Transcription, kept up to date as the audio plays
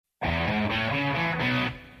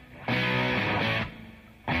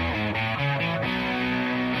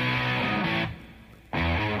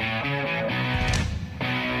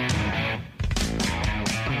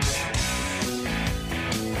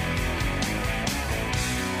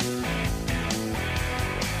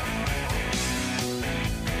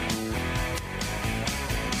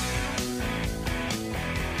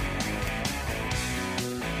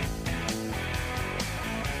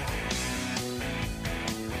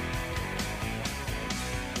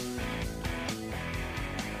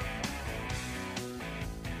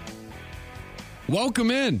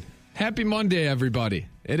Welcome in. Happy Monday, everybody.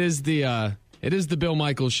 It is the Bill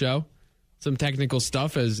Michaels Show. Some technical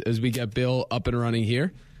stuff as we get Bill up and running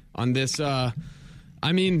here on this.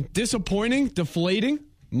 Disappointing, deflating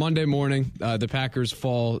Monday morning. The Packers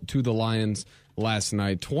fall to the Lions last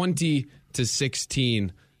night,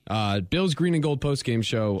 20-16. Bill's Green and Gold postgame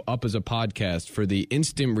show up as a podcast for the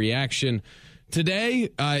instant reaction. Today,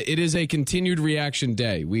 it is a continued reaction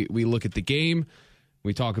day. We look at the game.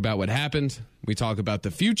 We talk about what happened. We talk about the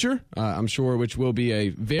future, I'm sure, which will be a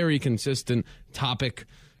very consistent topic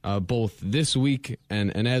both this week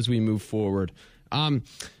and as we move forward. A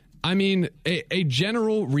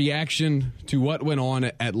general reaction to what went on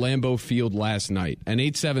at Lambeau Field last night. And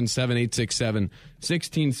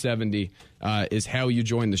 877-867-1670 is how you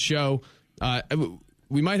join the show.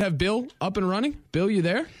 We might have Bill up and running. Bill, you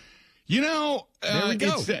there? There we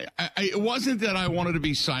go. It wasn't that I wanted to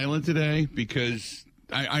be silent today because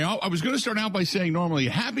I was going to start out by saying normally,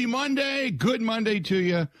 happy Monday, good Monday to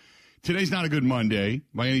you. Today's not a good Monday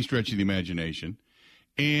by any stretch of the imagination.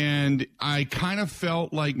 And I kind of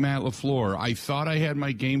felt like Matt LaFleur. I thought I had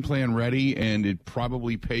my game plan ready, and it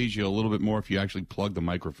probably pays you a little bit more if you actually plug the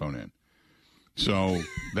microphone in. So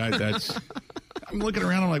that's I'm looking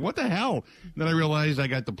around, I'm like, what the hell? And then I realized I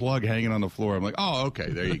got the plug hanging on the floor. I'm like, oh, okay,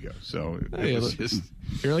 there you go. So it was just,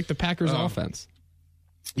 you're like the Packers offense.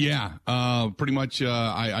 Yeah, pretty much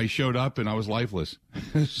I showed up and I was lifeless.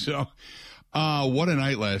 So what a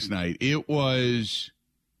night last night. It was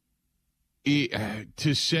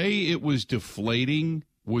to say it was deflating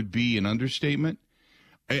would be an understatement.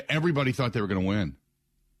 Everybody thought they were going to win.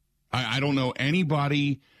 I don't know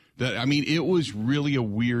anybody it was really a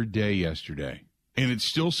weird day yesterday, and it's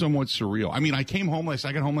still somewhat surreal. I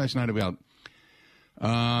got home last night about,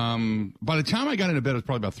 by the time I got into bed, it was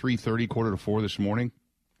probably about 3:30, 3:45 this morning.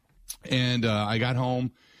 And I got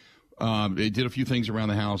home, did a few things around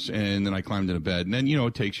the house, and then I climbed into bed. And then,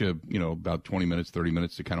 it takes you, about 20 minutes, 30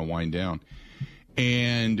 minutes to kind of wind down.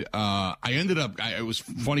 And I ended up, it was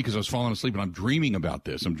funny because I was falling asleep, and I'm dreaming about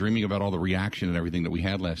this. I'm dreaming about all the reaction and everything that we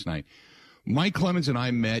had last night. Mike Clemens and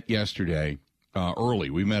I met yesterday early.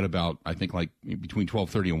 We met about, I think, like between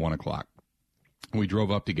 12:30 and 1 o'clock. We drove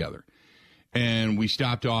up together. And we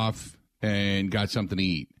stopped off and got something to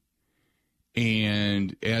eat.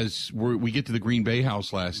 And as we get to the Green Bay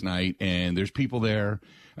house last night, and there's people there,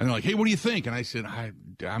 and they're like, "Hey, what do you think?" And I said,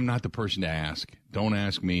 "I'm not the person to ask. Don't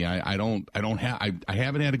ask me. I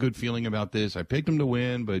haven't had a good feeling about this. I picked them to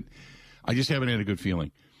win, but I just haven't had a good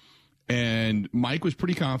feeling." And Mike was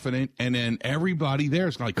pretty confident, and then everybody there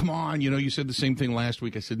is like, "Come on, you said the same thing last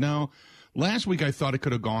week." I said, "No." Last week, I thought it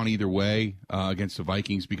could have gone either way against the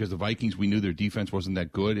Vikings because the Vikings, we knew their defense wasn't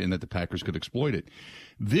that good and that the Packers could exploit it.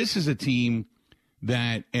 This is a team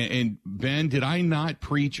that, and Ben, did I not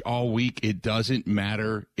preach all week? It doesn't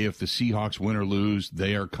matter if the Seahawks win or lose.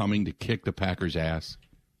 They are coming to kick the Packers' ass.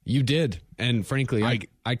 You did. And frankly,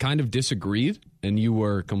 I kind of disagreed, and you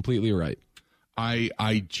were completely right. This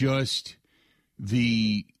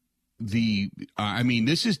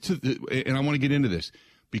is and I want to get into this,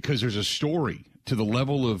 because there's a story to the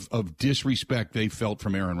level of disrespect they felt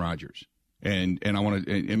from Aaron Rodgers. And I want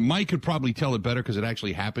to, and Mike could probably tell it better because it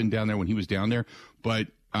actually happened down there when he was down there, but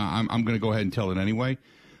I'm going to go ahead and tell it anyway.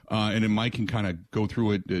 And then Mike can kind of go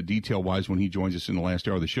through it detail-wise when he joins us in the last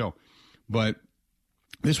hour of the show. But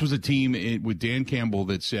this was a team with Dan Campbell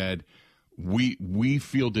that said, we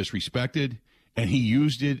feel disrespected, and he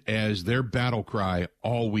used it as their battle cry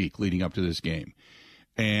all week leading up to this game.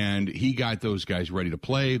 And he got those guys ready to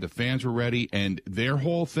play. The fans were ready. And their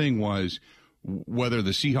whole thing was, whether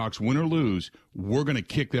the Seahawks win or lose, we're going to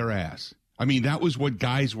kick their ass. That was what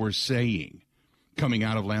guys were saying coming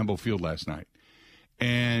out of Lambeau Field last night.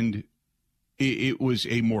 And it was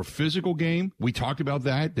a more physical game. We talked about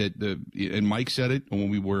that and Mike said it when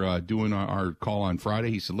we were doing our call on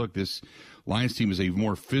Friday. He said, look, this Lions team is a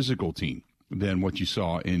more physical team than what you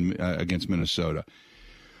saw in against Minnesota.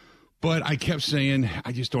 But I kept saying,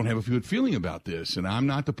 I just don't have a good feeling about this, and I'm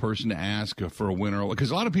not the person to ask for a winner, because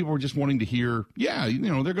a lot of people were just wanting to hear, they're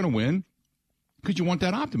going to win, because you want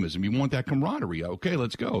that optimism, you want that camaraderie. Okay,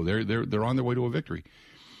 let's go. They're on their way to a victory.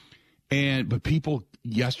 But people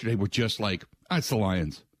yesterday were just like, it's the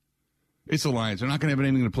Lions. It's the Lions. They're not going to have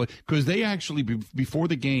anything to play, because they actually, before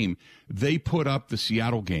the game, they put up the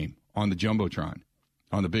Seattle game on the Jumbotron,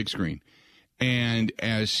 on the big screen. And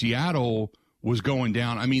as Seattle was going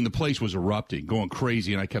down, the place was erupting, going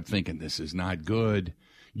crazy, and I kept thinking, this is not good.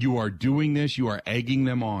 You are doing this. You are egging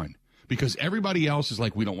them on. because everybody else is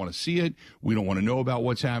like, we don't want to see it. We don't want to know about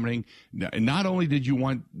what's happening. And not only did you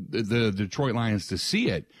want the Detroit Lions to see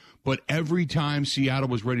it, but every time Seattle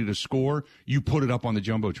was ready to score, you put it up on the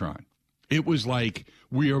Jumbotron. It was like,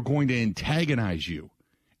 we are going to antagonize you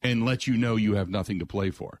and let you know you have nothing to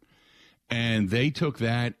play for. And they took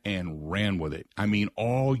that and ran with it. I mean,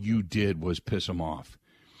 all you did was piss them off.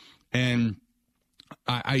 And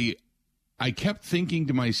I kept thinking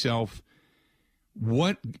to myself,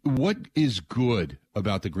 what is good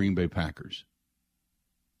about the Green Bay Packers?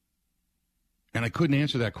 And I couldn't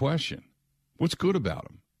answer that question. What's good about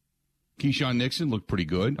them? Keyshawn Nixon looked pretty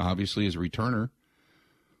good, obviously, as a returner.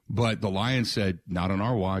 But the Lions said, not on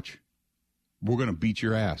our watch. We're going to beat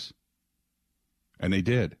your ass. And they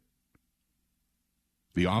did.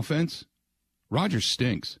 The offense, Rodgers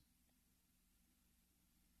stinks.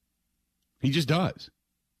 He just does.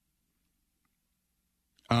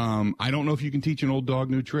 I don't know if you can teach an old dog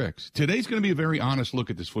new tricks. Today's going to be a very honest look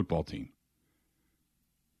at this football team.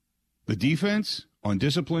 The defense,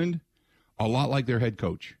 undisciplined, a lot like their head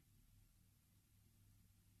coach.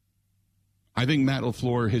 I think Matt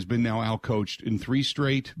LaFleur has been now outcoached in 3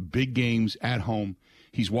 straight big games at home.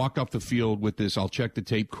 He's walked off the field with this I'll check the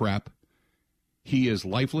tape crap. He is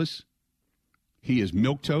lifeless. He is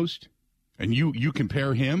milquetoast. And you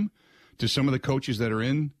compare him to some of the coaches that are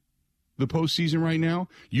in the postseason right now.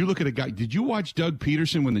 You look at a guy. Did you watch Doug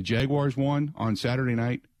Peterson when the Jaguars won on Saturday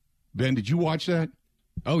night? Ben, did you watch that?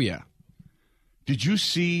 Oh, yeah. Did you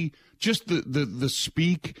see just the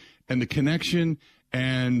speak and the connection?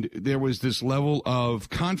 And there was this level of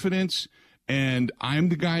confidence, and I'm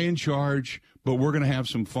the guy in charge, but we're going to have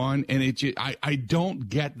some fun. And I don't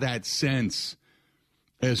get that sense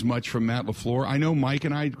as much from Matt LaFleur. I know Mike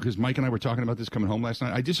and I, because Mike and I were talking about this coming home last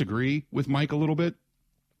night, I disagree with Mike a little bit,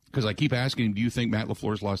 because I keep asking him, do you think Matt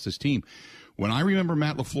LaFleur's lost his team? When I remember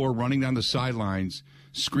Matt LaFleur running down the sidelines,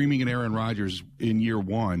 screaming at Aaron Rodgers in year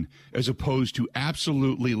 1, as opposed to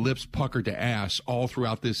absolutely lips puckered to ass all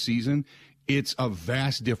throughout this season, it's a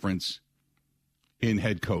vast difference in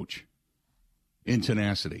head coach, in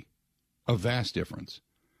tenacity, a vast difference.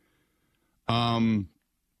 So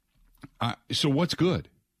what's good?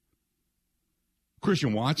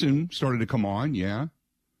 Christian Watson started to come on, yeah.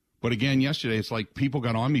 But again, yesterday, it's like people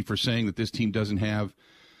got on me for saying that this team doesn't have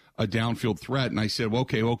a downfield threat. And I said, well,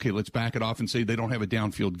 okay, let's back it off and say they don't have a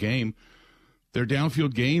downfield game. Their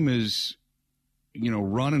downfield game is,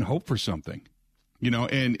 run and hope for something.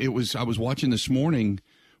 And I was watching this morning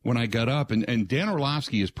when I got up, and Dan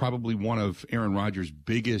Orlovsky is probably one of Aaron Rodgers'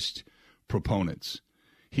 biggest proponents.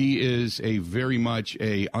 He is a very much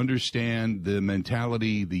understand the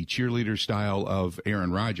mentality, the cheerleader style of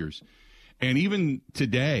Aaron Rodgers. And even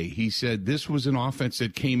today, he said this was an offense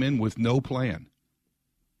that came in with no plan.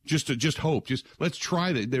 Just hope. Just let's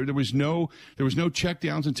try that. There was no check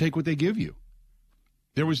downs and take what they give you.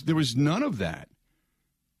 There was none of that.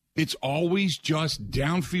 It's always just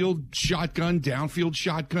downfield shotgun,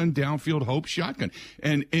 downfield hope, shotgun.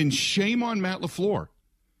 And shame on Matt LaFleur.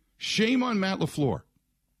 Shame on Matt LaFleur.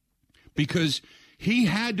 Because he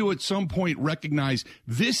had to at some point recognize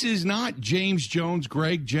this is not James Jones,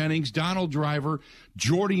 Greg Jennings, Donald Driver,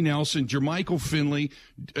 Jordy Nelson, Jermichael Finley,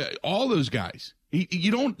 all those guys.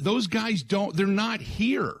 Those guys they're not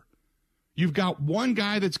here. You've got one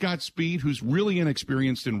guy that's got speed who's really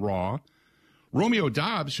inexperienced and raw. Romeo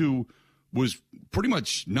Doubs, who was pretty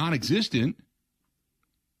much non-existent.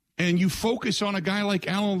 And you focus on a guy like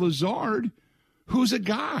Alan Lazard, who's a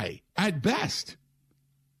guy at best.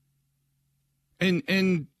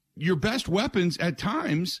 And your best weapons at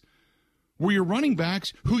times were your running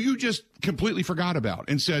backs, who you just completely forgot about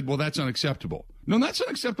and said, well, that's unacceptable. No, that's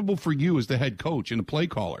unacceptable for you as the head coach and the play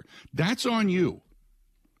caller. That's on you.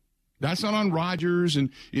 That's not on Rodgers. And,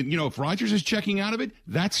 if Rodgers is checking out of it,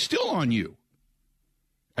 that's still on you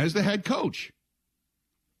as the head coach.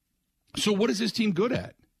 So what is this team good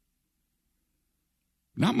at?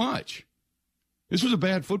 Not much. This was a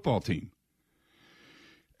bad football team.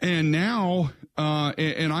 And now,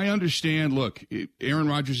 and I understand, look, Aaron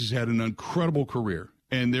Rodgers has had an incredible career,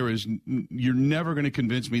 and you're never going to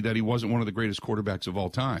convince me that he wasn't one of the greatest quarterbacks of all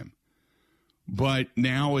time. But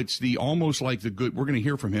now it's almost like we're going to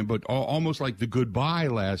hear from him, but almost like the goodbye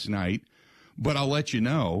last night, but I'll let you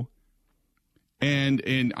know.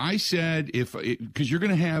 And I said, because you're going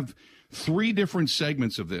to have 3 different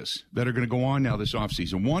segments of this that are going to go on now this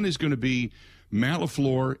offseason. One is going to be Matt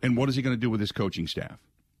LaFleur, and what is he going to do with his coaching staff?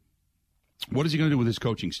 What is he going to do with his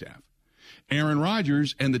coaching staff? Aaron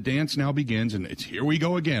Rodgers, and the dance now begins, and it's here we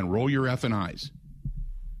go again. Roll your effing eyes.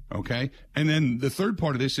 Okay? And then the third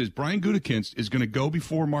part of this is Brian Gutekunst is going to go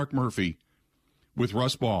before Mark Murphy with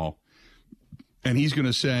Russ Ball And he's going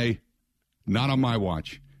to say, not on my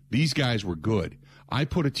watch. These guys were good. I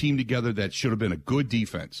put a team together that should have been a good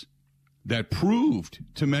defense, that proved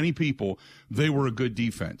to many people they were a good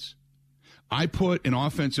defense. I put an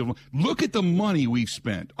offensive – look at the money we've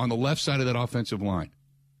spent on the left side of that offensive line.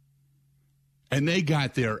 And they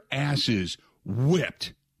got their asses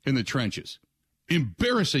whipped in the trenches.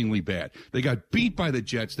 Embarrassingly bad. They got beat by the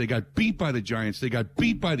Jets. They got beat by the Giants. They got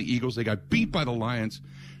beat by the Eagles. They got beat by the Lions.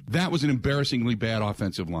 That was an embarrassingly bad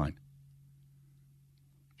offensive line.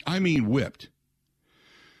 I mean whipped.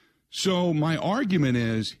 So my argument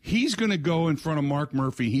is he's going to go in front of Mark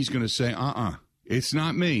Murphy. He's going to say, it's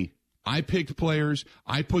not me. I picked players.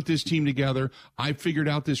 I put this team together. I figured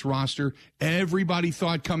out this roster. Everybody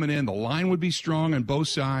thought coming in the line would be strong on both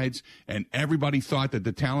sides, and everybody thought that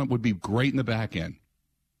the talent would be great in the back end.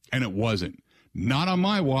 And it wasn't. Not on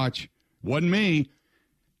my watch. Wasn't me.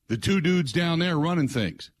 The two dudes down there running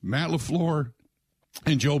things, Matt LaFleur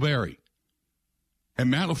and Joe Barry. And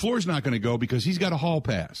Matt LaFleur's not going to go because he's got a hall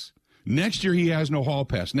pass. Next year he has no hall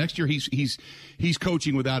pass. Next year he's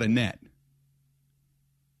coaching without a net.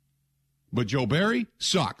 But Joe Barry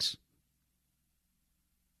sucks.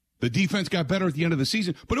 The defense got better at the end of the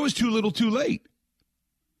season, but it was too little too late.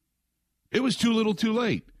 It was too little too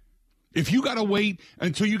late. If you got to wait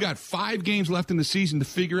until you got 5 games left in the season to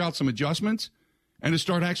figure out some adjustments and to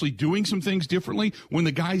start actually doing some things differently when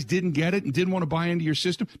the guys didn't get it and didn't want to buy into your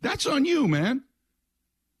system, that's on you, man.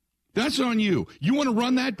 That's on you. You want to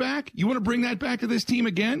run that back? You want to bring that back to this team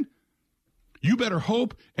again? You better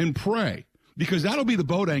hope and pray. Because that'll be the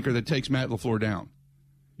boat anchor that takes Matt LaFleur down.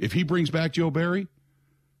 If he brings back Joe Barry,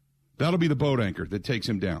 that'll be the boat anchor that takes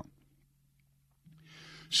him down.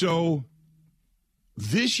 So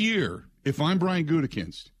this year, if I'm Brian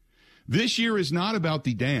Gutekunst, this year is not about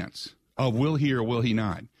the dance of will he or will he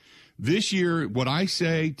not. This year, what I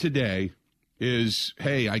say today is,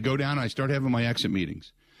 hey, I go down and I start having my exit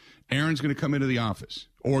meetings. Aaron's going to come into the office,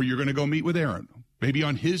 or you're going to go meet with Aaron, maybe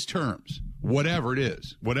on his terms. Whatever it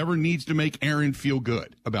is, whatever needs to make Aaron feel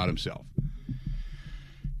good about himself.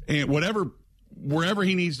 And wherever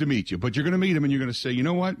he needs to meet you. But you're going to meet him and you're going to say, you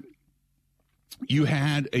know what? You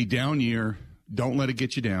had a down year. Don't let it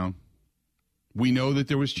get you down. We know that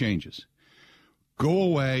there was changes. Go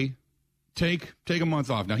away. Take a month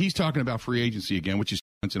off. Now, he's talking about free agency again, which is,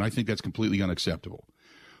 and I think that's completely unacceptable.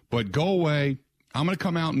 But go away. I'm going to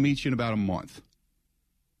come out and meet you in about a month.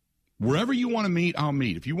 Wherever you want to meet, I'll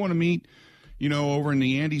meet. If you want to meet, over in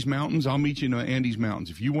the Andes Mountains, I'll meet you in the Andes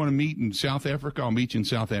Mountains. If you want to meet in South Africa, I'll meet you in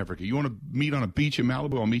South Africa. You want to meet on a beach in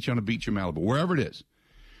Malibu, I'll meet you on a beach in Malibu. Wherever it is,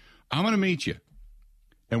 I'm going to meet you,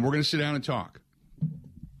 and we're going to sit down and talk.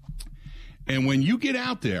 And when you get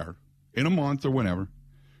out there in a month or whenever,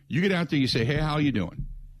 you get out there, you say, hey, how you doing?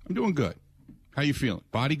 I'm doing good. How you feeling?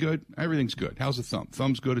 Body good? Everything's good. How's the thumb?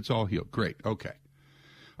 Thumb's good. It's all healed. Great. Okay.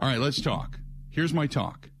 All right, let's talk. Here's my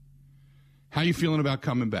talk. How you feeling about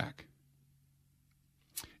coming back?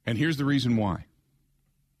 And here's the reason why.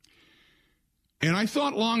 And I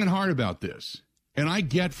thought long and hard about this. And I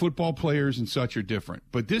get football players and such are different.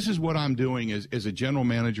 But this is what I'm doing as a general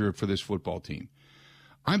manager for this football team.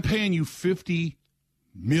 I'm paying you $50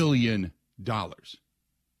 million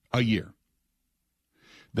a year.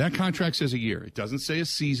 That contract says a year. It doesn't say a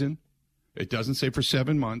season. It doesn't say for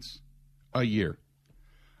 7 months. A year.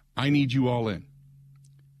 I need you all in.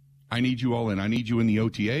 I need you all in. I need you in the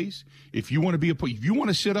OTAs. If you want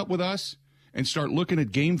to sit up with us and start looking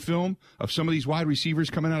at game film of some of these wide receivers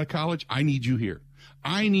coming out of college, I need you here.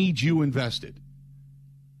 I need you invested.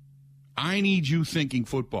 I need you thinking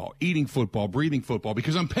football, eating football, breathing football,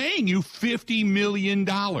 because I'm paying you $50 million.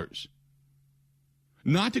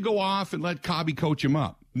 Not to go off and let Cobby coach him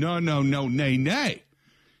up. No, nay.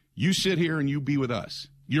 You sit here and you be with us.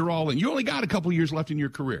 You're all in. You only got a couple years left in your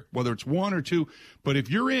career, whether it's 1 or 2. But if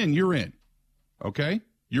you're in, you're in. Okay?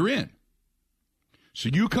 You're in. So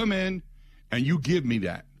you come in and you give me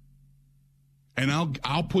that. And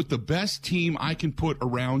I'll put the best team I can put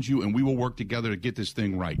around you, and we will work together to get this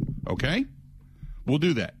thing right. Okay? We'll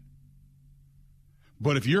do that.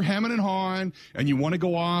 But if you're hemming and hawing and you want to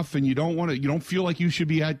go off and you don't feel like you should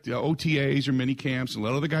be at OTAs or mini camps and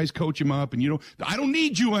let other guys coach them up, and I don't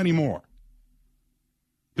need you anymore.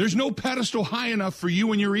 There's no pedestal high enough for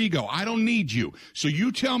you and your ego. I don't need you. So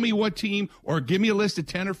you tell me what team, or give me a list of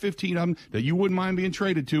 10 or 15 of them that you wouldn't mind being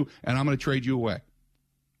traded to, and I'm going to trade you away.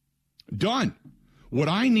 Done. What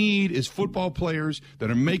I need is football players that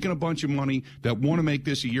are making a bunch of money that want to make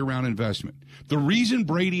this a year-round investment. The reason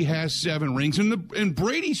Brady has 7 rings, and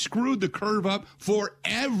Brady screwed the curve up for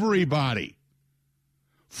everybody.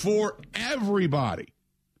 For everybody.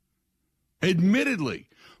 Admittedly.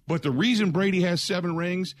 But the reason Brady has 7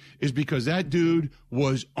 rings is because that dude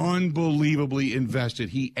was unbelievably invested.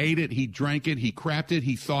 He ate it, he drank it, he crapped it,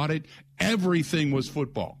 he thought it. Everything was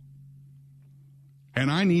football.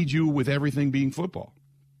 And I need you with everything being football.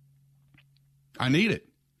 I need it.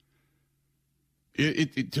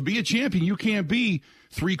 To be a champion, you can't be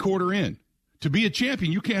 3/4 in. To be a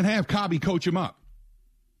champion, you can't have Cobby coach him up.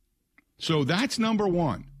 So that's number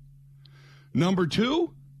one. Number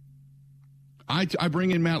two, I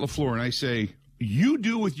bring in Matt LaFleur and I say, you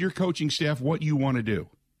do with your coaching staff what you want to do.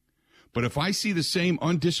 But if I see the same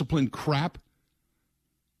undisciplined crap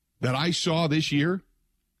that I saw this year,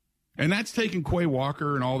 and that's taking Quay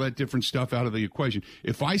Walker and all that different stuff out of the equation.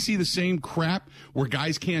 If I see the same crap where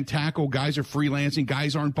guys can't tackle, guys are freelancing,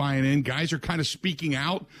 guys aren't buying in, guys are kind of speaking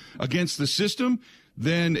out against the system,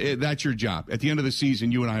 then that's your job. At the end of the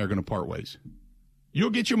season, you and I are going to part ways. You'll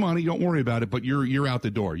get your money, don't worry about it, but you're out the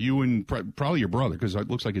door. You and probably your brother, because it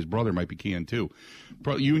looks like his brother might be keying too.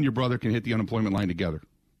 You and your brother can hit the unemployment line together.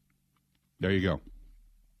 There you go.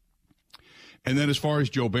 And then as far as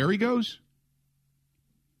Joe Barry goes,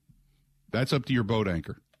 that's up to your boat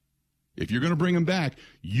anchor. If you're going to bring him back,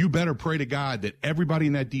 you better pray to God that everybody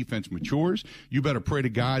in that defense matures. You better pray to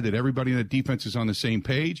God that everybody in that defense is on the same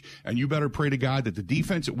page. And you better pray to God that the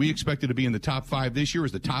defense that we expected to be in the top 5 this year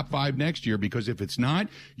is the top 5 next year. Because if it's not,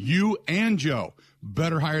 you and Joe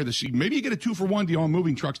better hire the – maybe you get a 2-for-1 deal on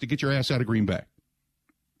moving trucks to get your ass out of Green Bay.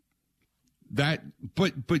 But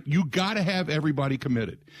you got to have everybody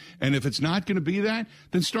committed. And if it's not going to be that,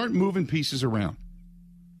 then start moving pieces around.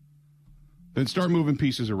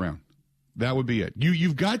 That would be it.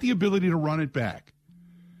 You've got the ability to run it back.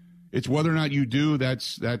 It's whether or not you do,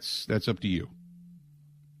 that's up to you.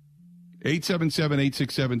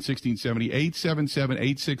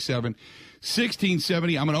 877-867-1670,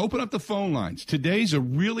 877-867-1670. I'm going to open up the phone lines. Today's a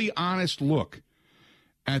really honest look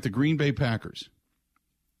at the Green Bay Packers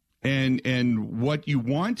and what you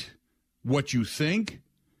want, what you think,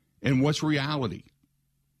 and what's reality.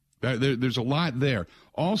 There's a lot there.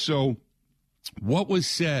 Also, what was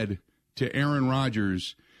said to Aaron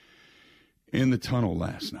Rodgers in the tunnel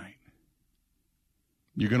last night?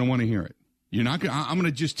 You're going to want to hear it. You're not going. I'm going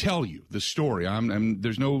to just tell you the story.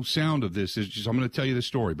 There's no sound of this. I'm going to tell you the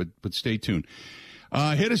story, but stay tuned.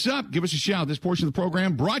 Hit us up. Give us a shout. This portion of the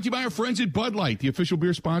program brought to you by our friends at Bud Light, the official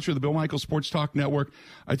beer sponsor of the Bill Michaels Sports Talk Network.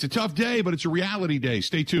 It's a tough day, but it's a reality day.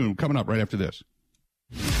 Stay tuned. Coming up right after this.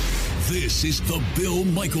 This is the Bill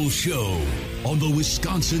Michaels Show on the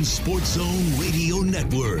Wisconsin Sports Zone Radio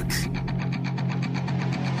Network.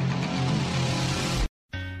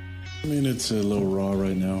 I mean, it's a little raw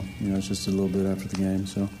right now. It's just a little bit after the game.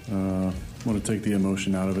 So I want to take the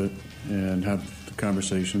emotion out of it and have the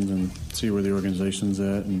conversations and see where the organization's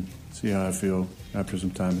at and see how I feel after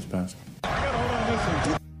some time has passed.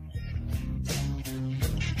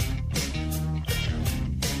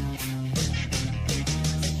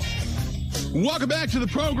 Welcome back to the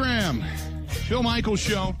program. Bill Michaels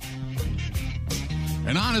Show.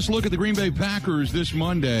 An honest look at the Green Bay Packers this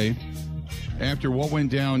Monday after what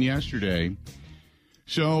went down yesterday.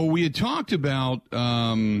 So we had talked about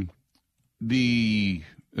the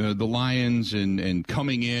Lions and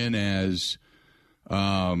coming in as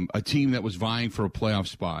a team that was vying for a playoff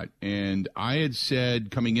spot. And I had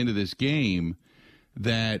said coming into this game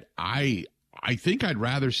that I think I'd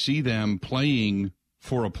rather see them playing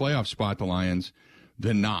for a playoff spot, the Lions,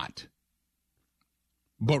 than not.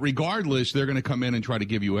 But regardless, they're going to come in and try to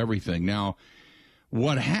give you everything. Now,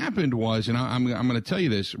 what happened was, and I'm going to tell you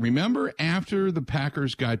this, remember after the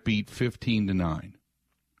Packers got beat 15-9,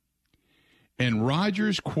 and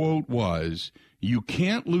Rodgers' quote was, "You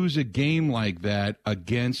can't lose a game like that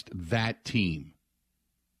against that team."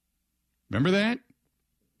 Remember that?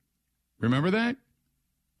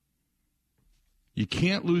 You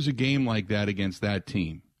can't lose a game like that against that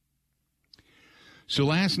team. So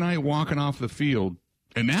last night, walking off the field,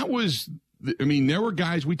 and that was, there were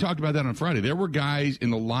guys, we talked about that on Friday, there were guys in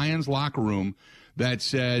the Lions locker room that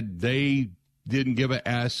said they didn't give a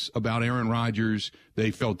S about Aaron Rodgers.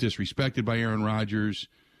 They felt disrespected by Aaron Rodgers.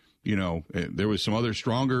 There was some other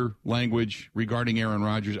stronger language regarding Aaron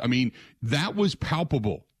Rodgers. That was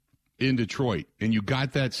palpable in Detroit, and you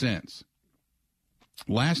got that sense.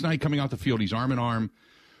 Last night, coming off the field, he's arm in arm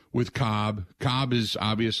with Cobb. Cobb is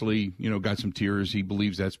obviously, got some tears. He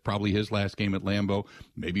believes that's probably his last game at Lambeau.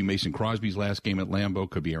 Maybe Mason Crosby's last game at Lambeau.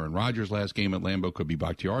 Could be Aaron Rodgers' last game at Lambeau. Could be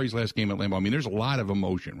Bakhtiari's last game at Lambeau. There's a lot of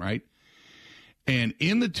emotion, right? And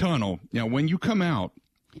in the tunnel, when you come out,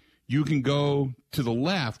 you can go to the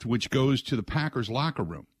left, which goes to the Packers locker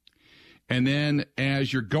room. And then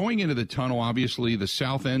as you're going into the tunnel, obviously the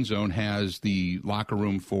south end zone has the locker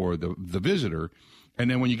room for the visitor. And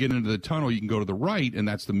then when you get into the tunnel, you can go to the right, and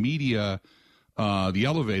that's the media, the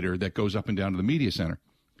elevator that goes up and down to the media center.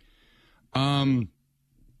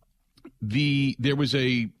 There was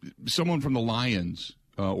someone from the Lions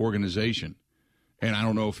organization, and I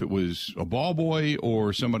don't know if it was a ball boy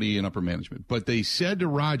or somebody in upper management, but they said to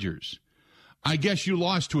Rodgers, I guess you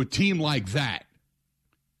lost to a team like that.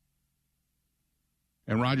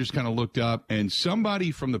 And Rodgers kind of looked up, and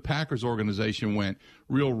somebody from the Packers organization went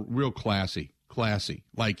real classy.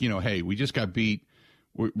 Like, hey, we just got beat.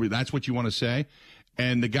 That's what you want to say?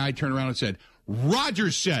 And the guy turned around and said,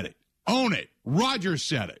 Rodgers said it. Own it. Rodgers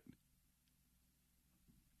said it.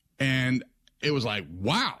 And it was like,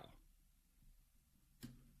 wow.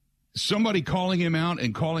 Somebody calling him out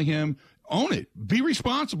and calling him, own it. Be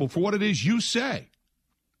responsible for what it is you say.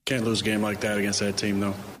 Can't lose a game like that against that team,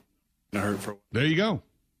 though. Hurt for. There you go.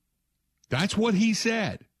 That's what he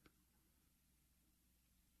said.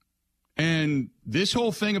 And this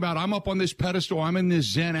whole thing about I'm up on this pedestal, I'm in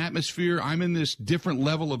this Zen atmosphere, I'm in this different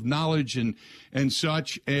level of knowledge and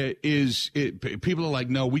such, people are like,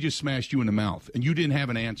 no, we just smashed you in the mouth, and you didn't have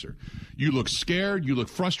an answer. You looked scared, you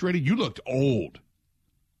looked frustrated, you looked old.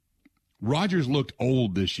 Rodgers looked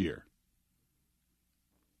old this year.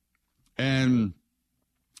 And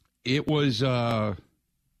it resonated.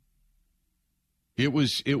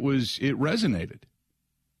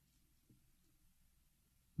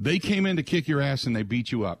 They came in to kick your ass and they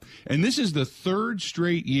beat you up. And this is the third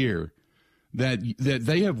straight year that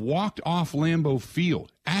they have walked off Lambeau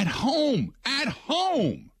Field at home,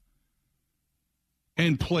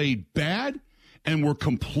 and played bad and were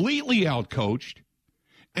completely outcoached.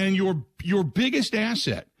 And your biggest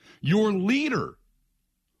asset, your leader,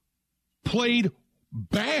 played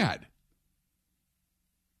bad.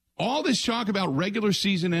 All this talk about regular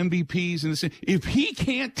season MVPs and this, if he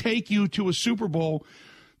can't take you to a Super Bowl,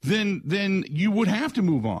 then you would have to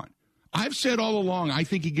move on. I've said all along, I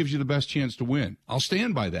think he gives you the best chance to win. I'll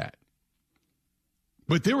stand by that.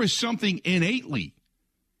 But there is something innately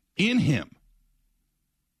in him.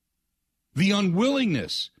 The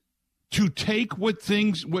unwillingness to take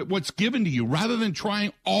what's given to you rather than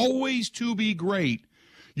trying always to be great.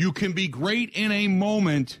 You can be great in a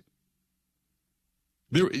moment.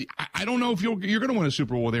 I don't know if you're going to win a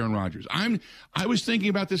Super Bowl with Aaron Rodgers. I was thinking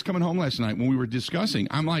about this coming home last night when we were discussing.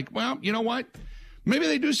 I'm like, well, you know what? Maybe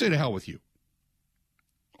they do say to hell with you.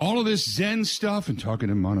 All of this Zen stuff and talking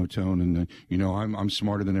in monotone and I'm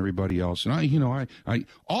smarter than everybody else and I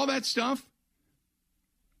all that stuff.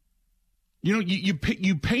 You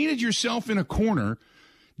painted yourself in a corner.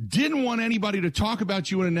 Didn't want anybody to talk about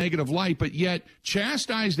you in a negative light, but yet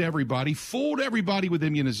chastised everybody, fooled everybody with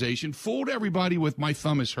immunization, fooled everybody with my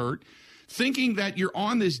thumb is hurt, thinking that you're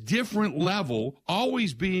on this different level,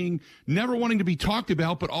 always never wanting to be talked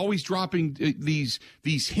about, but always dropping these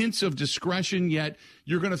hints of discretion, yet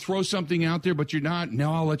you're going to throw something out there, but you're not.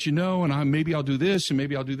 Now I'll let you know, and maybe I'll do this, and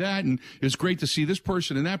maybe I'll do that, and it's great to see this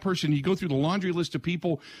person and that person. You go through the laundry list of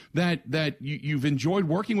people that you've enjoyed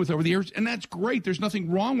working with over the years, and that's great. There's nothing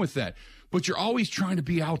wrong with that. But you're always trying to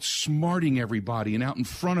be outsmarting everybody and out in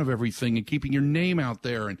front of everything and keeping your name out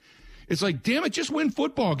there. And it's like, damn it, just win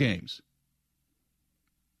football games.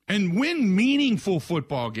 And win meaningful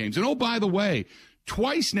football games. And, oh, by the way,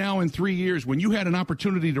 twice now in 3 years, when you had an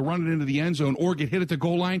opportunity to run it into the end zone or get hit at the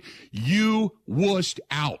goal line, you wussed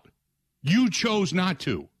out. You chose not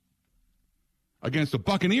to. Against the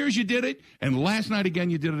Buccaneers, you did it. And last night, again,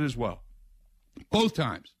 you did it as well. Both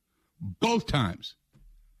times.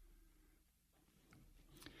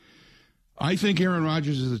 I think Aaron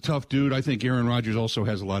Rodgers is a tough dude. I think Aaron Rodgers also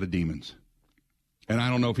has a lot of demons. And I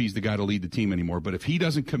don't know if he's the guy to lead the team anymore. But if he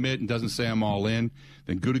doesn't commit and doesn't say I'm all in,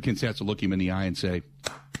 then Gutekunst has to look him in the eye and say,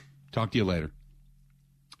 talk to you later.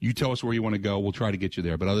 You tell us where you want to go. We'll try to get you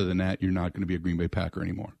there. But other than that, you're not going to be a Green Bay Packer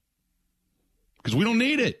anymore. Because we don't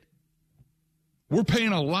need it. We're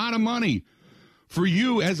paying a lot of money for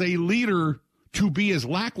you as a leader to be as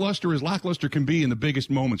lackluster can be in the biggest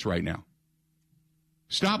moments right now.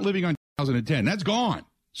 Stop living on 2010. That's gone.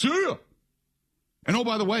 See ya. And, oh,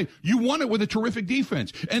 by the way, you won it with a terrific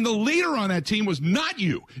defense. And the leader on that team was not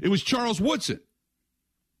you. It was Charles Woodson.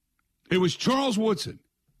 All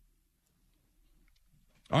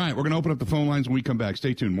right, we're going to open up the phone lines when we come back.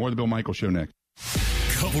 Stay tuned. More of the Bill Michaels Show next.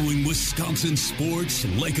 Covering Wisconsin sports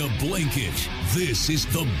like a blanket. This is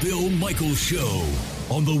the Bill Michaels Show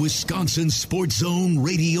on the Wisconsin Sports Zone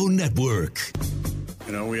Radio Network.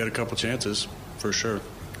 We had a couple chances, for sure.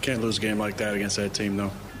 Can't lose a game like that against that team,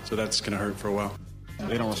 though. So that's going to hurt for a while.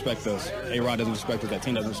 They don't respect us. A-Rod doesn't respect us. That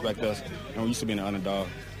team doesn't respect us. And we're used to being an underdog.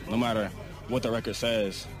 No matter what the record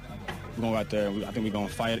says, we're going to go out there. I think we're going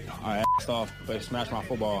to fight our ass off, play smash my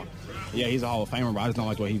football. Yeah, he's a Hall of Famer, but I just don't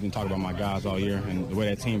like the way he's been talking about my guys all year and the way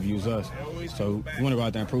that team views us. So we want to go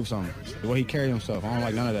out there and prove something. The way he carried himself, I don't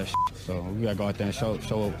like none of that shit. So we got to go out there and show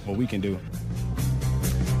what we can do.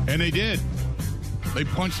 And they did. They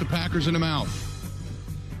punched the Packers in the mouth.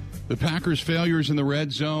 The Packers' failures in the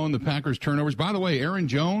red zone, the Packers' turnovers. By the way, Aaron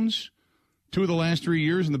Jones, 2 of the last 3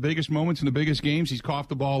 years in the biggest moments in the biggest games, he's coughed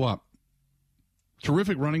the ball up.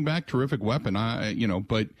 Terrific running back, terrific weapon.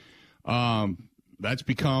 But that's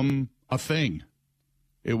become a thing.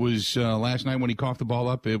 It was last night when he coughed the ball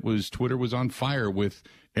up. Twitter was on fire with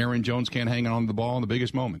Aaron Jones can't hang on to the ball in the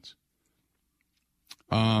biggest moments.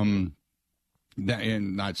 And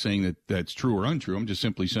not saying that that's true or untrue. I'm just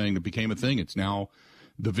simply saying it became a thing. It's now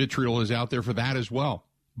the vitriol is out there for that as well.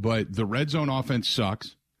 But the red zone offense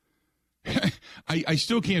sucks. I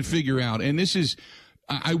still can't figure out, and this is.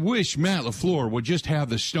 I wish Matt LaFleur would just have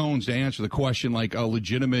the stones to answer the question like a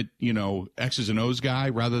legitimate, X's and O's guy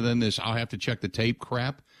rather than this I'll have to check the tape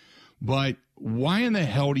crap. But why in the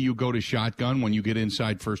hell do you go to shotgun when you get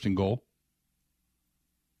inside 1st and goal?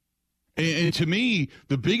 And to me,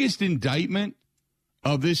 the biggest indictment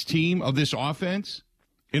of this team, of this offense,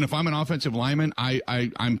 and if I'm an offensive lineman,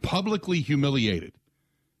 I'm publicly humiliated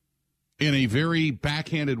in a very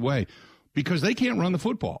backhanded way because they can't run the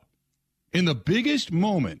football. In the biggest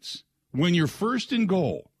moments, when you're 1st and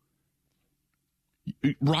goal,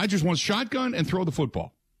 Rodgers wants shotgun and throw the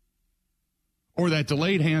football. Or that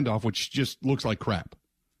delayed handoff, which just looks like crap.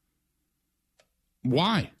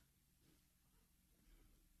 Why?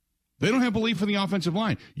 They don't have belief in the offensive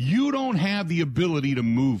line. You don't have the ability to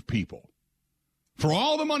move people. For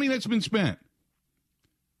all the money that's been spent,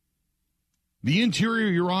 the interior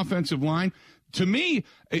of your offensive line, to me,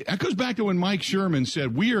 it goes back to when Mike Sherman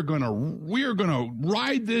said, we are going to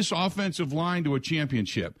ride this offensive line to a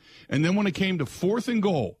championship. And then when it came to 4th and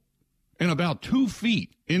goal, and about 2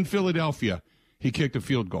 feet in Philadelphia, he kicked a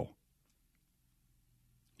field goal.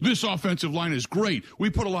 This offensive line is great. We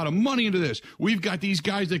put a lot of money into this. We've got these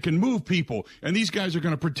guys that can move people, and these guys are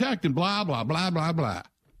going to protect and blah, blah, blah, blah, blah.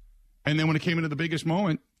 And then when it came into the biggest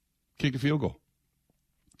moment, kicked a field goal.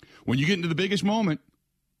 When you get into the biggest moment,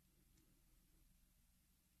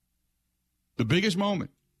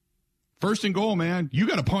 1st and goal, man, you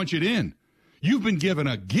got to punch it in. You've been given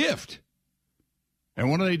a gift.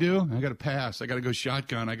 And what do? I got to pass. I got to go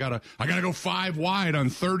shotgun. I got to go 5 wide on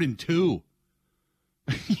 3rd and 2.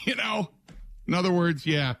 In other words,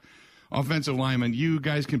 yeah, offensive linemen, you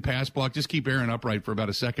guys can pass block. Just keep Aaron upright for about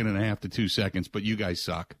 1.5 to 2 seconds, but you guys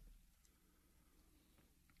suck.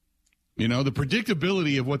 The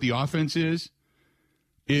predictability of what the offense is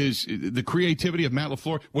the creativity of Matt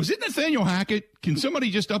LaFleur. Was it Nathaniel Hackett? Can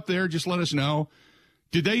somebody just up there just let us know?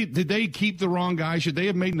 Did they keep the wrong guy? Should they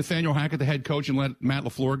have made Nathaniel Hackett the head coach and let Matt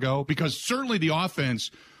LaFleur go? Because certainly the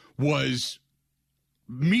offense was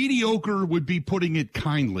mediocre, would be putting it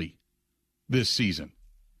kindly, this season.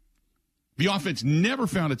 The offense never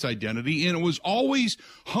found its identity, and it was always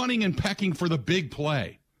hunting and pecking for the big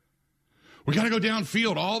play. We got to go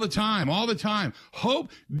downfield all the time. Hope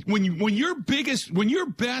when your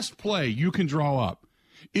best play you can draw up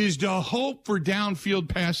is to hope for downfield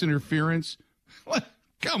pass interference.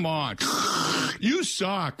 Come on. You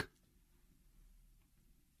suck.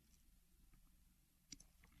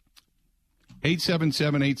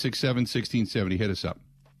 877-867-1670. Hit us up.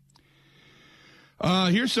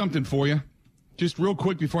 Here's something for you. Just real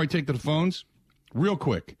quick before I take to the phones. Real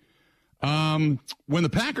quick. When the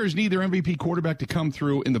Packers need their MVP quarterback to come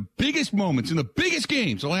through in the biggest moments, in the biggest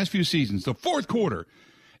games the last few seasons, the 4th quarter,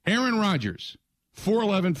 Aaron Rodgers,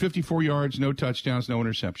 4'11", 54 yards, no touchdowns, no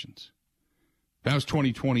interceptions. That was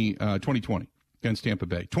 2020 against Tampa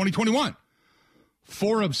Bay. 2021,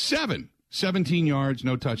 4 of 7, 17 yards,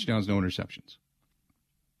 no touchdowns, no interceptions.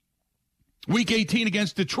 Week 18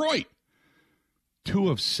 against Detroit, 2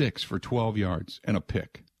 of 6 for 12 yards and a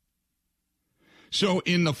pick. So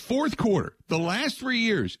in the 4th quarter, the last 3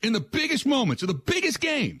 years, in the biggest moments, of the biggest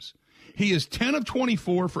games, he is 10 of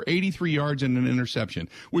 24 for 83 yards and an interception,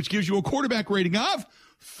 which gives you a quarterback rating of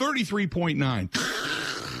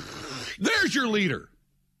 33.9. There's your leader.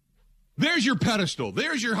 There's your pedestal.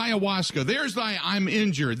 There's your ayahuasca. There's my I'm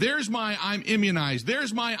injured. There's my I'm immunized.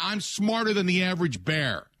 There's my I'm smarter than the average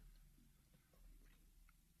bear.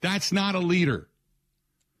 That's not a leader.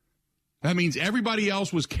 That means everybody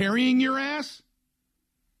else was carrying your ass,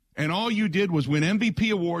 and all you did was win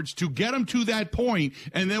MVP awards to get them to that point,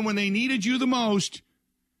 and then when they needed you the most,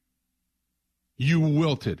 you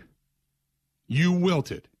wilted. You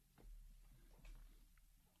wilted.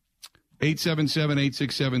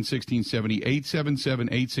 877-867-1670,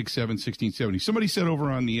 877-867-1670. Somebody said over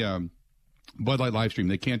on the Bud Light live stream,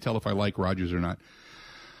 they can't tell if I like Rodgers or not.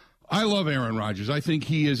 I love Aaron Rodgers. I think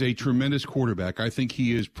he is a tremendous quarterback. I think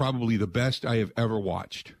he is probably the best I have ever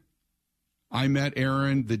watched. I met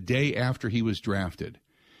Aaron the day after he was drafted.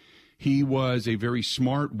 He was a very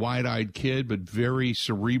smart, wide-eyed kid, but very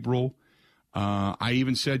cerebral. I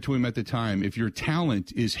even said to him at the time, if your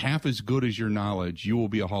talent is half as good as your knowledge, you will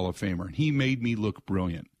be a Hall of Famer. And he made me look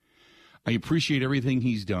brilliant. I appreciate everything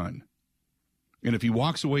he's done. And if he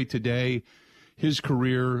walks away today, his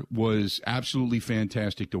career was absolutely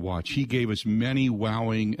fantastic to watch. He gave us many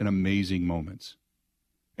wowing and amazing moments.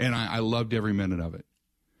 And I loved every minute of it.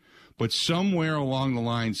 But somewhere along the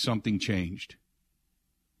line, something changed.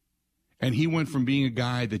 And he went from being a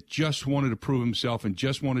guy that just wanted to prove himself and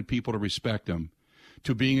just wanted people to respect him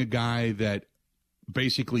to being a guy that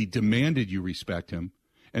basically demanded you respect him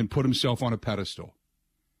and put himself on a pedestal.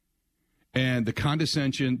 And the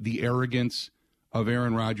condescension, the arrogance of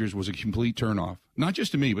Aaron Rodgers was a complete turnoff, not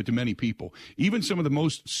just to me, but to many people, even some of the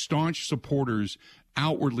most staunch supporters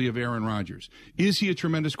outwardly of Aaron Rodgers. Is he a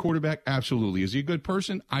tremendous quarterback? Absolutely. Is he a good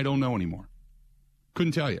person? I don't know anymore.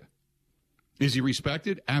 Couldn't tell you. Is he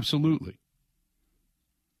respected? Absolutely.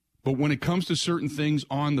 But when it comes to certain things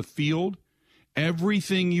on the field,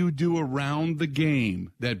 everything you do around the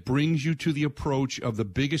game that brings you to the approach of the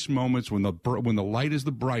biggest moments when the light is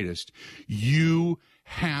the brightest, you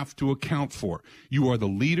have to account for. You are the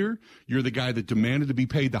leader. You're the guy that demanded to be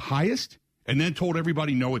paid the highest and then told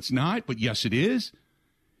everybody, no, it's not, but yes, it is.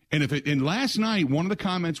 And last night, one of the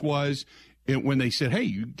comments was, when they said, hey,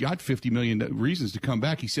 you got 50 million reasons to come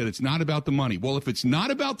back, he said, it's not about the money. Well, if it's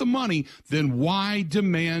not about the money, then why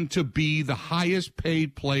demand to be the highest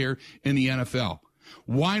paid player in the NFL?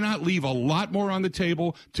 Why not leave a lot more on the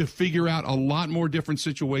table to figure out a lot more different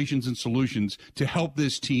situations and solutions to help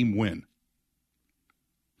this team win?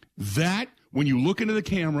 That, when you look into the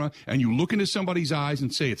camera and you look into somebody's eyes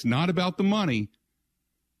and say it's not about the money,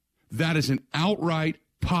 that is an outright,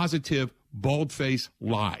 positive, bald-faced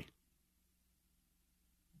lie.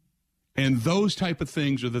 And those type of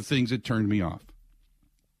things are the things that turned me off.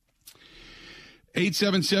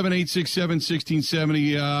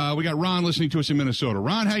 877-867-1670. We got Ron listening to us in Minnesota.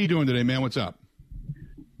 Ron, how you doing today, man? What's up?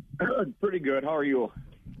 Pretty good. How are you?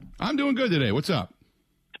 I'm doing good today. What's up?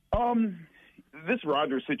 This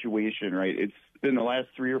Rodgers situation, right? It's been the last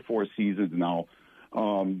 3 or 4 seasons now.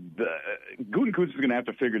 Gutekunst is going to have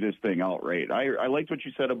to figure this thing out, right? I liked what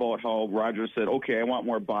you said about how Rodgers said, okay, I want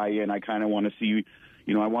more buy-in. I kind of want to see,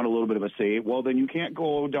 I want a little bit of a say. Well, then you can't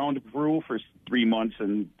go down to Peru for 3 months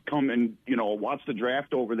and come and, watch the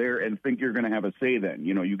draft over there and think you're going to have a say then.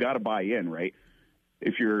 You got to buy in, right?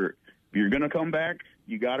 If you're going to come back,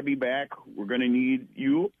 you got to be back. We're going to need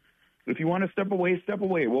you. If you want to step away, step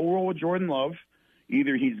away. We'll roll with Jordan Love.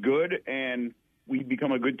 Either he's good and we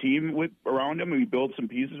become a good team around him and we build some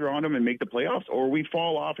pieces around him and make the playoffs, or we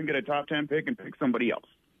fall off and get a top 10 pick and pick somebody else.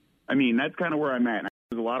 I mean, that's kind of where I'm at.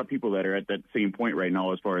 There's a lot of people that are at that same point right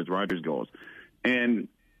now as far as Rodgers goes. And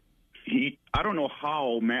I don't know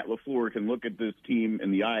how Matt LaFleur can look at this team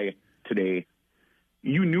in the eye today.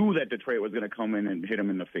 You knew that Detroit was going to come in and hit him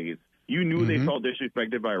in the face. You knew they felt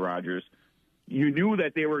disrespected by Rodgers. You knew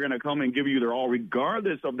that they were going to come and give you their all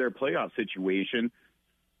regardless of their playoff situation.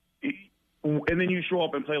 And then you show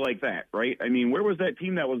up and play like that, right? I mean, where was that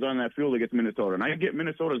team that was on that field against Minnesota? And I get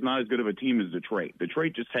Minnesota's not as good of a team as Detroit.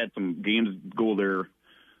 Detroit just had some games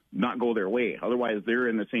not go their way. Otherwise, they're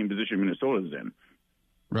in the same position Minnesota's in.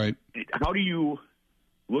 Right. How do you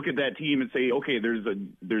look at that team and say, okay,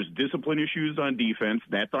 there's discipline issues on defense.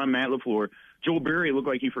 That's on Matt LaFleur. Joe Barry looked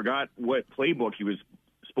like he forgot what playbook he was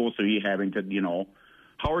supposed to be having to,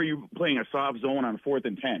 how are you playing a soft zone on 4th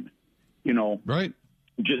and 10? Right.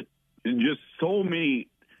 Just so many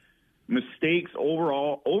mistakes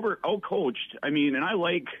overall, out-coached. I mean, and I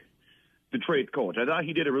like Detroit's coach. I thought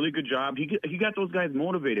he did a really good job. He got those guys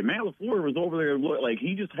motivated. Matt LaFleur was over there, like,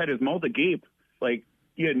 he just had his mouth agape. Like,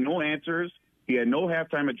 he had no answers. He had no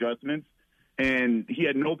halftime adjustments. And he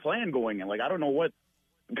had no plan going in. Like, I don't know what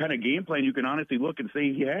kind of game plan you can honestly look and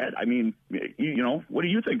say he had. I mean, what do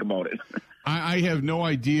you think about it? I have no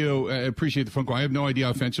idea. I appreciate the phone call. I have no idea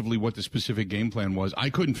offensively what the specific game plan was. I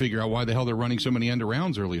couldn't figure out why the hell they're running so many end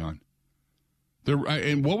arounds early on.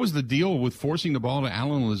 And what was the deal with forcing the ball to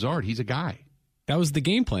Allen Lazard? He's a guy. That was the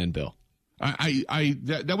game plan, Bill.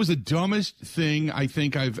 That was the dumbest thing I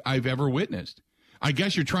think I've ever witnessed. I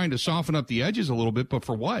guess you're trying to soften up the edges a little bit, but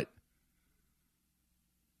for what?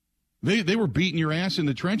 They were beating your ass in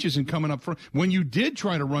the trenches and coming up front. When you did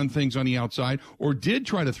try to run things on the outside or did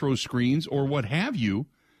try to throw screens or what have you,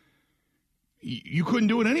 you couldn't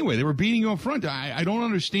do it anyway. They were beating you up front. I don't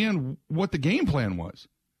understand what the game plan was.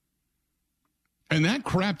 And that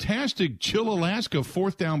craptastic Chill Alaska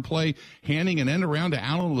fourth down play, handing an end around to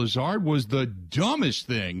Alan Lazard, was the dumbest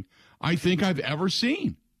thing I think I've ever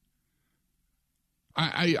seen.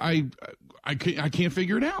 I can't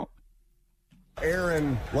figure it out.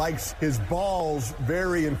 Aaron likes his balls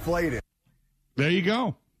very inflated. There you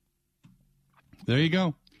go. We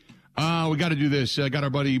got to do this. Got our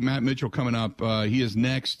buddy Matt Mitchell coming up. He is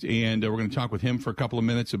next, and we're going to talk with him for a couple of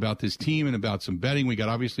minutes about this team and about some betting. We got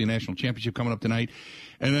obviously a national championship coming up tonight.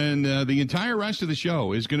 And then the entire rest of the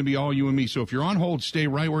show is going to be all you and me. So if you're on hold, stay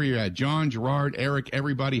right where you're at. John, Gerard, Eric,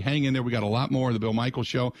 everybody, hang in there. We got a lot more of the Bill Michaels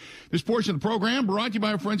Show. This portion of the program brought to you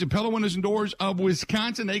by our friends at Pella Windows and Doors of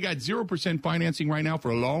Wisconsin. They got 0% financing right now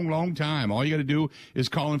for a long, long time. All you got to do is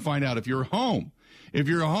call and find out. If your home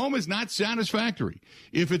is not satisfactory,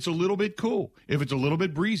 if it's a little bit cool, if it's a little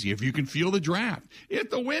bit breezy, if you can feel the draft, if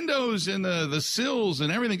the windows and the sills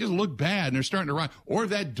and everything just look bad and they're starting to rot, or if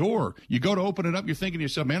that door, you go to open it up, you're thinking to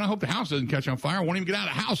yourself, man, I hope the house doesn't catch on fire. I won't even get out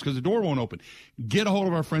of the house because the door won't open. Get a hold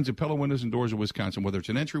of our friends at Pella Windows and Doors of Wisconsin, whether it's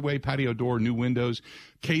an entryway, patio door, new windows,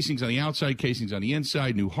 casings on the outside, casings on the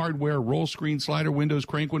inside, new hardware, roll screen, slider windows,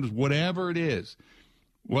 crank windows, whatever it is.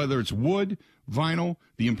 Whether it's wood, vinyl,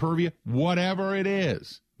 the Impervia, whatever it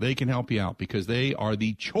is, they can help you out because they are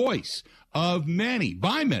the choice of many,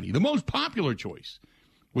 by many, the most popular choice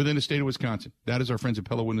within the state of Wisconsin. That is our friends at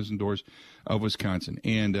Pella Windows and Doors of Wisconsin.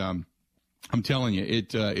 And I'm telling you,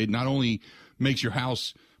 it not only makes your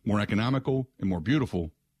house more economical and more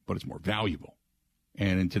beautiful, but it's more valuable.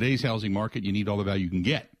 And in today's housing market, you need all the value you can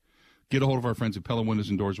get. Get a hold of our friends at Pella Windows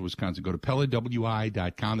and Doors of Wisconsin. Go to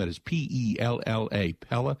PellaWI.com. That is P-E-L-L-A,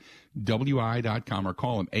 PellaWI.com, or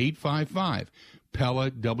call them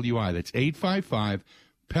 855-PELLA-WI. That's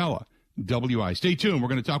 855-PELLA-WI. Stay tuned. We're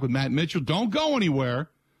going to talk with Matt Mitchell. Don't go anywhere.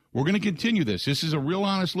 We're going to continue this. This is a real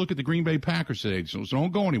honest look at the Green Bay Packers today, so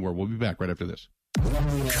don't go anywhere. We'll be back right after this.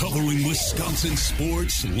 Covering Wisconsin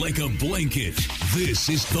sports like a blanket. This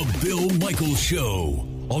is the Bill Michaels Show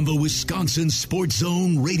on the Wisconsin Sports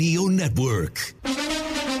Zone Radio Network.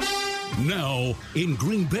 Now, in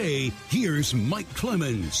Green Bay, here's Mike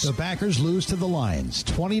Clemens. The Packers lose to the Lions,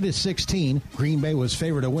 20-16. Green Bay was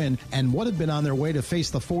favored to win and would have been on their way to face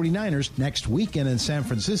the 49ers next weekend in San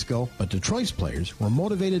Francisco, but Detroit's players were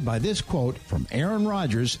motivated by this quote from Aaron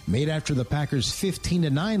Rodgers made after the Packers'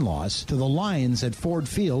 15-9 loss to the Lions at Ford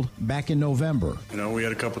Field back in November. We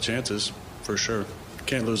had a couple chances, for sure.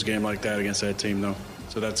 Can't lose a game like that against that team, though.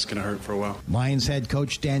 So that's going to hurt for a while. Lions head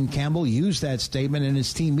coach Dan Campbell used that statement in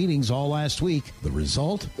his team meetings all last week. The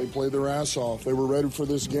result? They played their ass off. They were ready for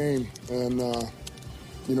this game, and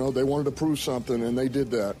they wanted to prove something, and they did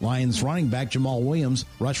that. Lions running back Jamal Williams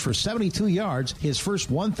rushed for 72 yards, his first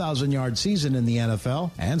 1,000-yard season in the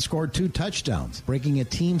NFL, and scored 2 touchdowns, breaking a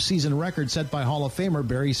team season record set by Hall of Famer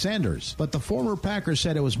Barry Sanders. But the former Packer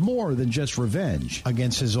said it was more than just revenge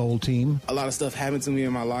against his old team. A lot of stuff happened to me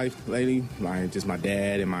in my life lately, like just my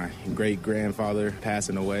dad and my great-grandfather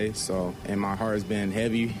passing away, and my heart's been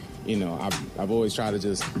heavy. I've always tried to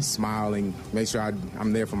just smile and make sure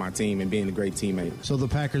I'm there for my team and being a great teammate. So the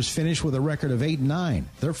Packers finished with a record of 8-9,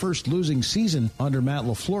 their first losing season under Matt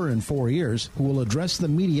LaFleur in 4 years, who will address the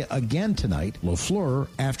media again tonight. LaFleur,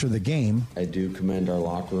 after the game. I do commend our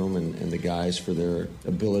locker room and the guys for their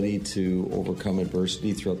ability to overcome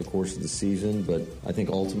adversity throughout the course of the season, but I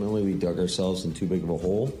think ultimately we dug ourselves in too big of a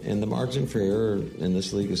hole, and the margin for error in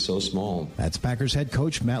this league is so small. That's Packers head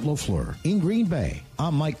coach Matt LaFleur. In Green Bay,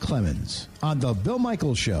 I'm Mike Clemens on The Bill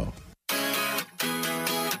Michaels Show.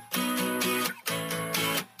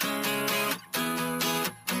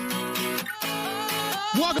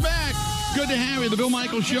 Welcome back. Good to have you. The Bill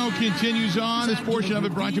Michaels Show continues on. This portion of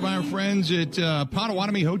it brought to you by our friends at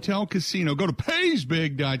Potawatomi Hotel Casino. Go to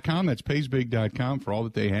PaysBig.com. That's PaysBig.com for all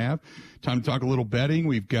that they have. Time to talk a little betting.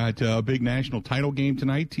 We've got a big national title game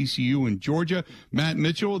tonight, TCU and Georgia. Matt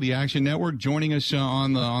Mitchell, the Action Network, joining us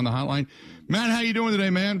on the hotline. Matt, how you doing today,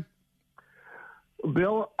 man?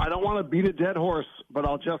 Bill, I don't want to beat a dead horse, but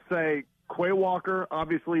I'll just say Quay Walker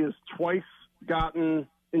obviously has twice gotten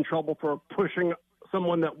in trouble for pushing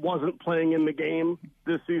someone that wasn't playing in the game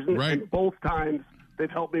this season. Right. And both times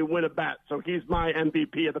they've helped me win a bet. So he's my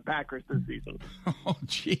MVP of the Packers this season. Oh,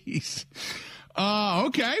 jeez.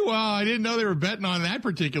 Okay, well, I didn't know they were betting on that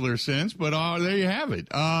particular sense, but there you have it.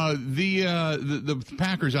 The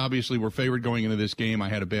Packers obviously were favored going into this game. I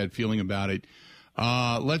had a bad feeling about it.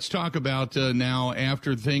 Let's talk about now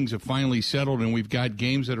after things have finally settled and we've got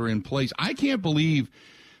games that are in place. I can't believe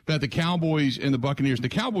that the Cowboys and the Buccaneers, the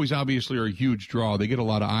Cowboys obviously are a huge draw. They get a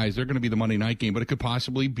lot of eyes. They're going to be the Monday night game, but it could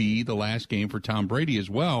possibly be the last game for Tom Brady as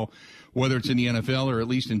well, whether it's in the NFL or at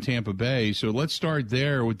least in Tampa Bay. So let's start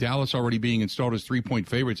there with Dallas already being installed as 3-point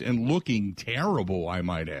favorites and looking terrible, I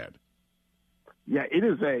might add. Yeah, it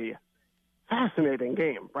is a fascinating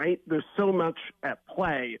game, right? There's so much at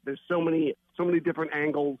play. There's so many different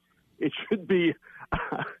angles. It should be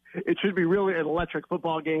really an electric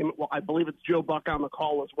football game. Well, I believe it's Joe Buck on the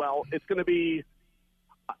call as well. It's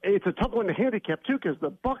a tough one to handicap too because the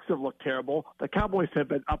Bucks have looked terrible. The Cowboys have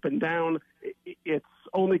been up and down. It's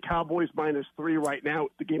only Cowboys -3 right now.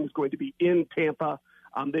 The game is going to be in Tampa.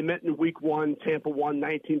 They met in week 1. Tampa won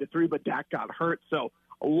 19-3, but Dak got hurt. So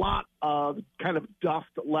a lot of kind of dust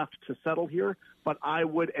left to settle here, but I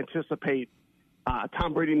would anticipate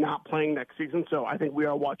Tom Brady not playing next season, so I think we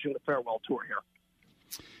are watching the farewell tour here.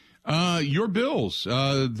 Your Bills,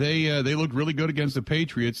 they looked really good against the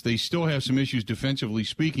Patriots. They still have some issues defensively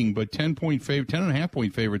speaking, but 10.5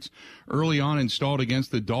 point favorites early on installed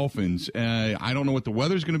against the Dolphins. I don't know what the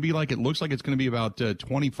weather's going to be like. It looks like it's going to be about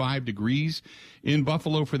 25 degrees in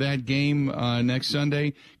Buffalo for that game next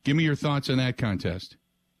Sunday. Give me your thoughts on that contest.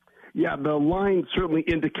 Yeah, the line certainly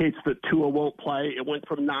indicates that Tua won't play. It went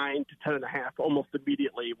from 9 to 10.5 almost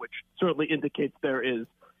immediately, which certainly indicates there is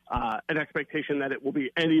an expectation that it will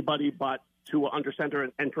be anybody but Tua under center,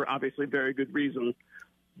 and for obviously very good reason.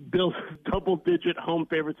 Bills double-digit home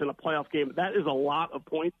favorites in a playoff game. That is a lot of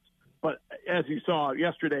points, but as you saw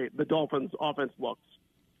yesterday, the Dolphins' offense looks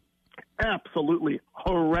absolutely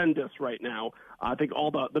horrendous right now. I think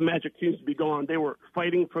all the magic seems to be gone. They were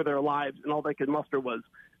fighting for their lives, and all they could muster was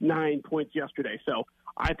 9 points yesterday. So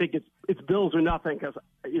I think it's Bills or nothing because,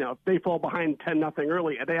 if they fall behind 10-0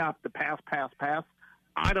 early and they have to pass,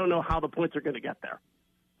 I don't know how the points are going to get there.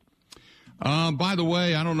 By the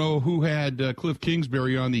way, I don't know who had Cliff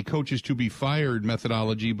Kingsbury on the coaches to be fired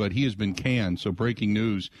methodology, but he has been canned. So breaking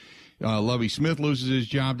news. Lovie Smith loses his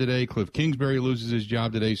job today. Cliff Kingsbury loses his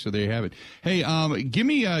job today, so there you have it. Hey, give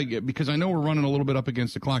me, because I know we're running a little bit up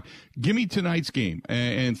against the clock, give me tonight's game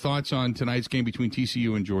and thoughts on tonight's game between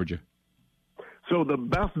TCU and Georgia. So the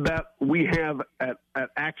best bet we have at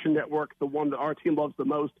Action Network, the one that our team loves the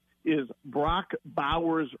most, is Brock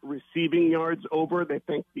Bowers receiving yards over. They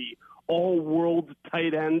think the all-world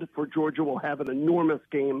tight end for Georgia will have an enormous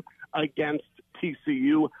game against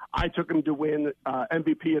TCU. I took him to win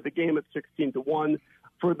MVP of the game at 16-1.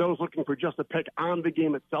 For those looking for just a pick on the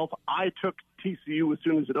game itself, I took TCU as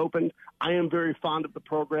soon as it opened. I am very fond of the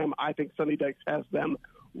program. I think Sonny Dykes has them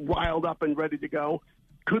riled up and ready to go.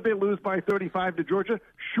 Could they lose by 35 to Georgia?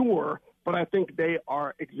 Sure, but I think they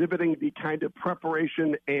are exhibiting the kind of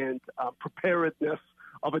preparation and preparedness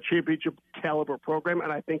of a championship caliber program,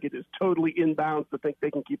 and I think it is totally inbounds to think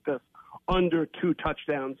they can keep this under 2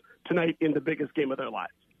 touchdowns tonight in the biggest game of their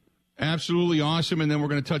lives. Absolutely awesome, and then we're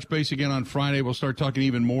going to touch base again on Friday. We'll start talking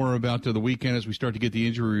even more about the weekend as we start to get the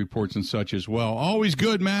injury reports and such as well. Always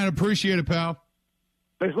good, Matt. Appreciate it, pal.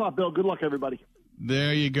 Thanks a lot, Bill. Good luck, everybody.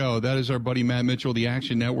 There you go. That is our buddy Matt Mitchell, the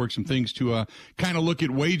Action Network. Some things to kind of look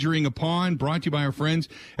at wagering upon. Brought to you by our friends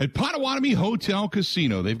at Potawatomi Hotel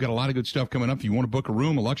Casino. They've got a lot of good stuff coming up. If you want to book a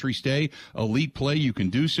room, a luxury stay, elite play, you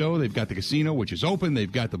can do so. They've got the casino, which is open.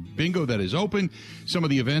 They've got the bingo that is open. Some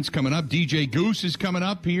of the events coming up. DJ Goose is coming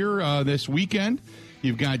up here this weekend.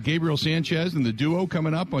 You've got Gabriel Sanchez and the duo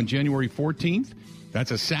coming up on January 14th.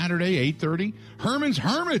 That's a Saturday, 8:30. Herman's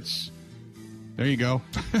Hermits. There you go.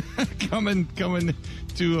 coming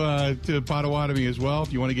to Potawatomi as well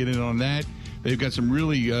if you want to get in on that. They've got some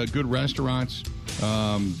really good restaurants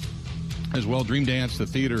as well. Dream Dance, the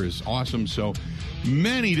theater is awesome. So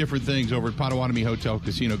many different things over at Potawatomi Hotel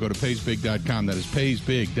Casino. Go to paysbig.com. That is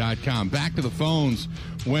paysbig.com. Back to the phones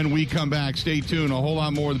when we come back. Stay tuned. A whole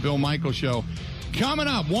lot more of the Bill Michaels Show. Coming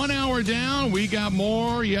up, 1 hour down. We got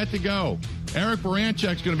more yet to go. Eric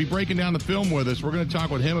Baranchek's going to be breaking down the film with us. We're going to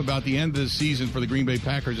talk with him about the end of the season for the Green Bay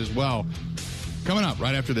Packers as well. Coming up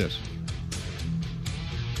right after this.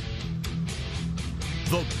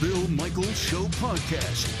 The Bill Michaels Show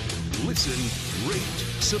podcast. Listen, rate,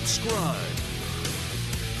 subscribe.